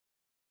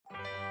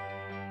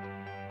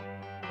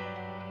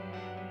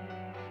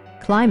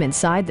climb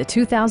inside the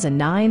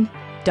 2009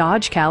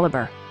 Dodge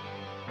Caliber.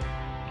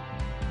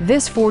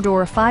 This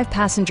four-door,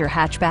 five-passenger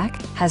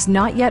hatchback has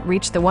not yet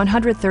reached the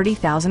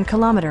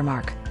 130,000-kilometer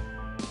mark.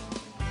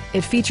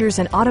 It features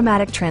an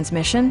automatic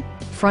transmission,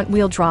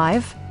 front-wheel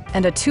drive,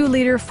 and a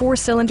 2-liter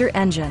four-cylinder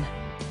engine.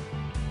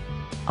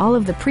 All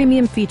of the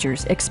premium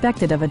features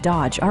expected of a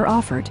Dodge are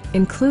offered,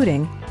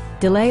 including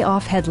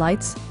delay-off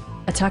headlights,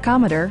 a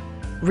tachometer,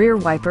 rear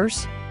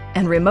wipers,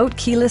 and remote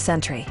keyless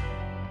entry.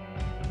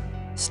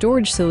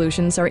 Storage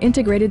solutions are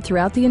integrated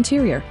throughout the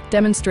interior,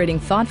 demonstrating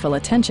thoughtful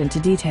attention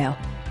to detail.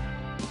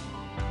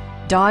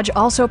 Dodge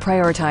also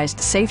prioritized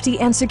safety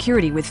and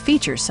security with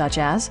features such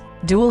as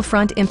dual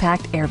front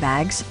impact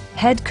airbags,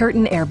 head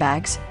curtain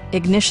airbags,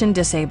 ignition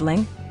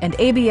disabling, and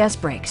ABS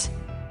brakes.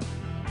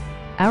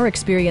 Our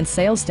experienced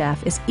sales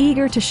staff is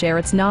eager to share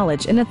its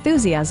knowledge and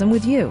enthusiasm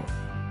with you.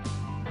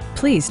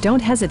 Please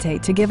don't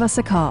hesitate to give us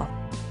a call.